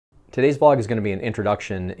Today's vlog is going to be an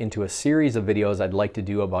introduction into a series of videos I'd like to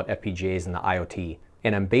do about FPGAs and the IoT.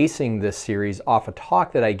 And I'm basing this series off a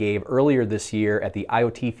talk that I gave earlier this year at the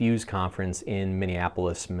IoTFuse conference in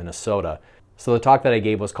Minneapolis, Minnesota. So the talk that I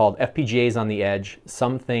gave was called FPGAs on the Edge,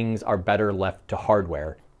 Some Things Are Better Left to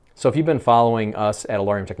Hardware. So if you've been following us at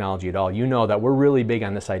Alorium Technology at all, you know that we're really big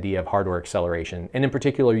on this idea of hardware acceleration, and in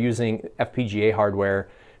particular using FPGA hardware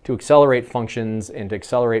to accelerate functions and to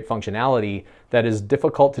accelerate functionality that is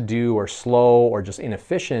difficult to do or slow or just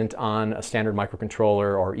inefficient on a standard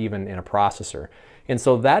microcontroller or even in a processor. And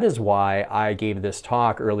so that is why I gave this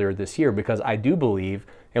talk earlier this year, because I do believe,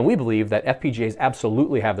 and we believe, that FPGAs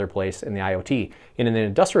absolutely have their place in the IoT, and in the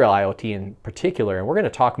industrial IoT in particular. And we're going to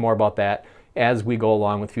talk more about that as we go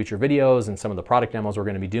along with future videos and some of the product demos we're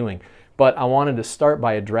going to be doing. But I wanted to start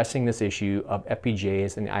by addressing this issue of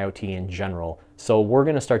FPGAs and IoT in general. So we're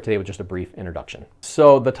going to start today with just a brief introduction.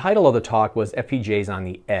 So the title of the talk was FPGAs on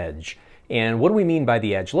the Edge. And what do we mean by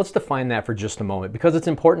the edge? Let's define that for just a moment, because it's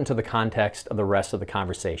important to the context of the rest of the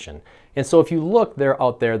conversation. And so if you look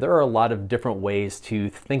out there, there are a lot of different ways to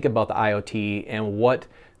think about the IoT and what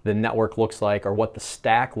the network looks like, or what the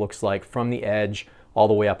stack looks like from the edge all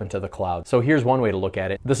the way up into the cloud. So here's one way to look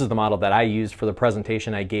at it. This is the model that I used for the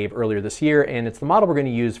presentation I gave earlier this year, and it's the model we're going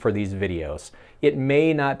to use for these videos. It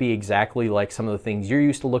may not be exactly like some of the things you're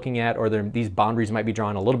used to looking at, or these boundaries might be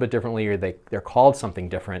drawn a little bit differently, or they're called something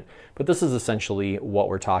different, but this is essentially what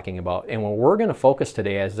we're talking about. And what we're going to focus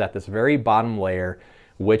today is at this very bottom layer,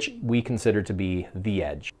 which we consider to be the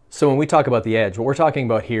edge. So when we talk about the edge, what we're talking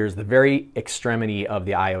about here is the very extremity of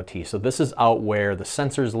the IoT. So this is out where the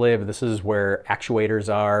sensors live, this is where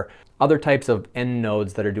actuators are, other types of end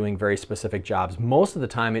nodes that are doing very specific jobs. Most of the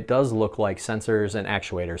time it does look like sensors and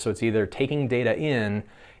actuators. So it's either taking data in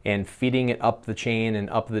and feeding it up the chain and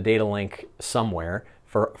up the data link somewhere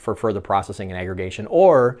for further processing and aggregation,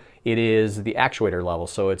 or it is the actuator level.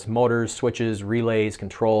 So it's motors, switches, relays,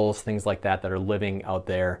 controls, things like that that are living out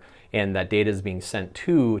there, and that data is being sent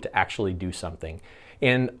to actually do something.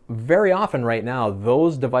 And very often right now,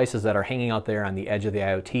 those devices that are hanging out there on the edge of the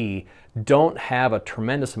IoT don't have a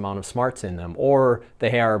tremendous amount of smarts in them, or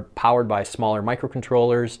they are powered by smaller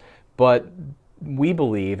microcontrollers. But we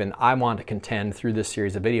believe, and I want to contend through this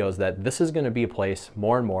series of videos, that this is going to be a place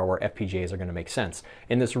more and more where FPGAs are going to make sense.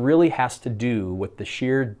 And this really has to do with the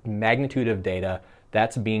sheer magnitude of data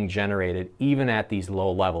that's being generated even at these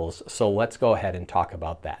low levels. So let's go ahead and talk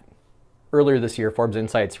about that. Earlier this year, Forbes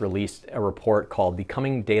Insights released a report called The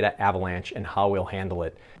Coming Data Avalanche and How We'll Handle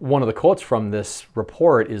It. One of the quotes from this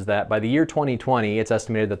report is that by the year 2020, it's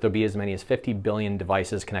estimated that there'll be as many as 50 billion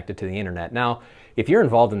devices connected to the internet. Now, if you're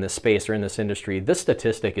involved in this space or in this industry, this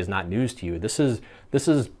statistic is not news to you. This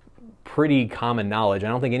is pretty common knowledge. I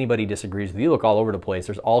don't think anybody disagrees with you. You look all over the place.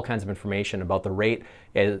 There's all kinds of information about the rate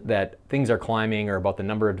that things are climbing, or about the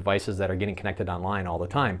number of devices that are getting connected online all the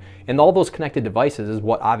time. And all those connected devices is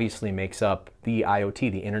what obviously makes up the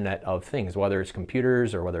IoT, the Internet of Things, whether it's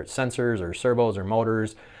computers or whether it's sensors or servos or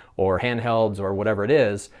motors or handhelds or whatever it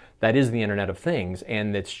is. That is the Internet of Things,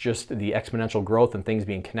 and it's just the exponential growth in things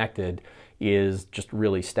being connected is just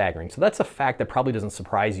really staggering. So that's a fact that probably doesn't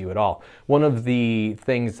surprise you at all. One of the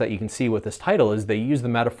things that you can see with this title is they use the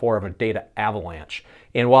metaphor of a data avalanche.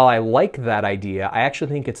 And while I like that idea, I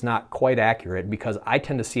actually think it's not quite accurate, because I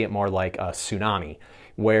tend to see it more like a tsunami,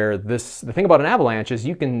 where the thing about an avalanche is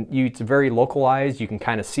it's very localized, you can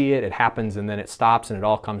kind of see it, it happens, and then it stops and it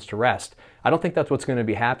all comes to rest. I don't think that's what's going to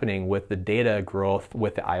be happening with the data growth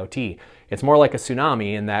with the IoT. It's more like a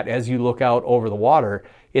tsunami in that as you look out over the water,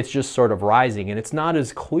 it's just sort of rising, and it's not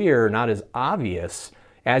as clear, not as obvious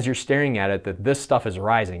as you're staring at it that this stuff is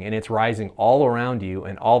rising, and it's rising all around you,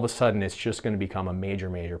 and all of a sudden it's just going to become a major,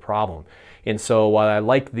 major problem. And so while I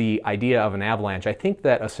like the idea of an avalanche, I think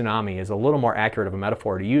that a tsunami is a little more accurate of a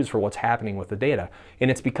metaphor to use for what's happening with the data. And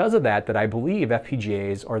it's because of that I believe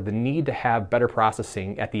FPGAs, or the need to have better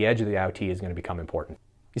processing at the edge of the IoT, is going to become important.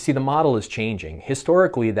 You see, the model is changing.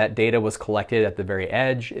 Historically, that data was collected at the very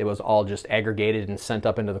edge. It was all just aggregated and sent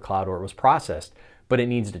up into the cloud where it was processed. But it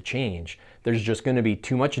needs to change. There's just going to be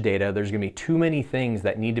too much data. There's going to be too many things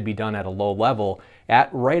that need to be done at a low level,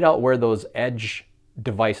 right out where those edge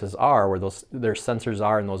devices are, where their sensors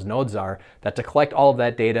are and those nodes are, that to collect all of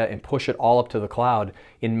that data and push it all up to the cloud,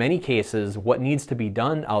 in many cases, what needs to be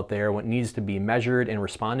done out there, what needs to be measured and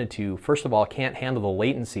responded to, first of all, can't handle the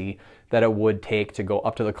latency that it would take to go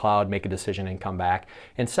up to the cloud, make a decision, and come back.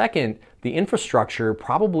 And second, the infrastructure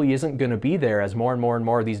probably isn't going to be there as more and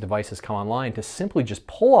more of these devices come online to simply just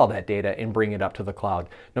pull all that data and bring it up to the cloud.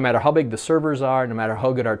 No matter how big the servers are, no matter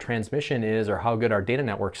how good our transmission is or how good our data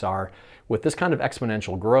networks are, with this kind of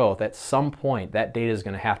exponential growth, at some point that data is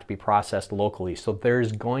going to have to be processed locally. So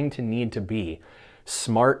there's going to need to be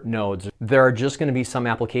smart nodes. There are just going to be some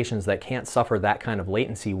applications that can't suffer that kind of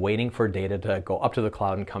latency waiting for data to go up to the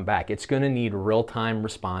cloud and come back. It's going to need real-time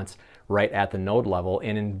response right at the node level,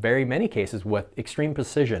 and in very many cases with extreme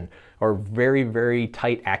precision or very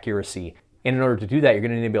tight accuracy. And in order to do that, you're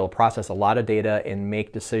going to need to be able to process a lot of data and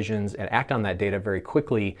make decisions and act on that data very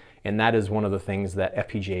quickly. And that is one of the things that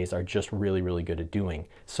FPGAs are just really good at doing.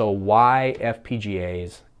 So why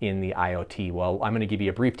FPGAs in the IoT? Well, I'm going to give you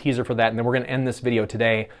a brief teaser for that, and then we're going to end this video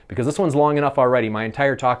today because this one's long enough already. My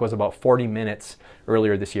entire talk was about 40 minutes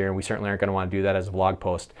earlier this year, and we certainly aren't going to want to do that as a vlog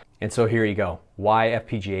post. And so here you go. Why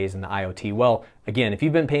FPGAs in the IoT? Well, again, if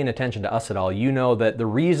you've been paying attention to us at all, you know that the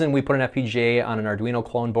reason we put an FPGA on an Arduino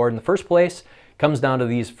clone board in the first place comes down to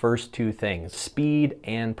these first two things: speed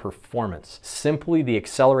and performance. Simply the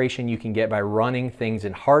acceleration you can get by running things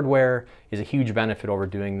in hardware is a huge benefit over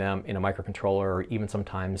doing them in a microcontroller or even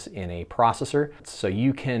sometimes in a processor. So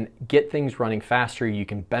you can get things running faster, you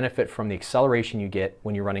can benefit from the acceleration you get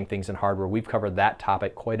when you're running things in hardware. We've covered that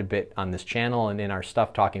topic quite a bit on this channel and in our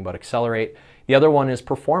stuff talking about Accelerate. The other one is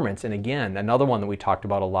performance, and again, another one that we talked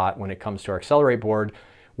about a lot when it comes to our Accelerate board.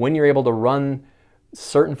 When you're able to run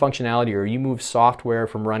certain functionality, or you move software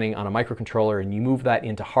from running on a microcontroller and you move that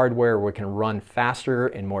into hardware where it can run faster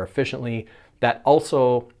and more efficiently, that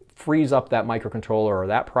also frees up that microcontroller or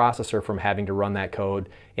that processor from having to run that code,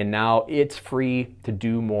 and now it's free to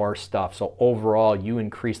do more stuff. So overall, you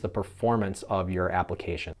increase the performance of your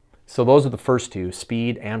application. So those are the first two,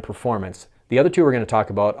 speed and performance. The other two we're going to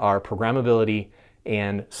talk about are programmability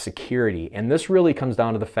and security. And this really comes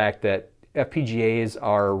down to the fact that FPGAs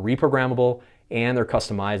are reprogrammable and they're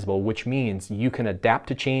customizable, which means you can adapt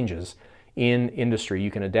to changes in industry. You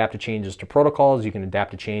can adapt to changes to protocols, you can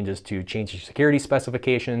adapt to changes to security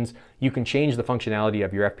specifications, you can change the functionality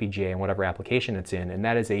of your FPGA and whatever application it's in, and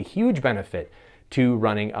that is a huge benefit to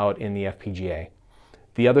running out in the FPGA.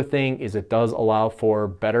 The other thing is it does allow for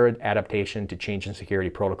better adaptation to change in security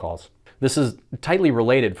protocols. This is tightly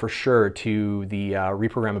related for sure to the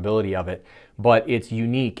reprogrammability of it, but it's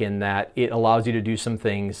unique in that it allows you to do some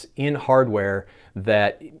things in hardware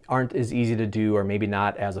that aren't as easy to do or maybe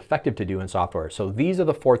not as effective to do in software. So these are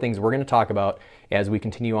the four things we're going to talk about as we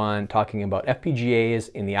continue on talking about FPGAs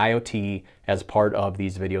in the IoT as part of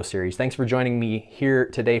these video series. Thanks for joining me here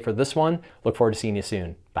today for this one. Look forward to seeing you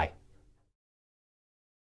soon. Bye.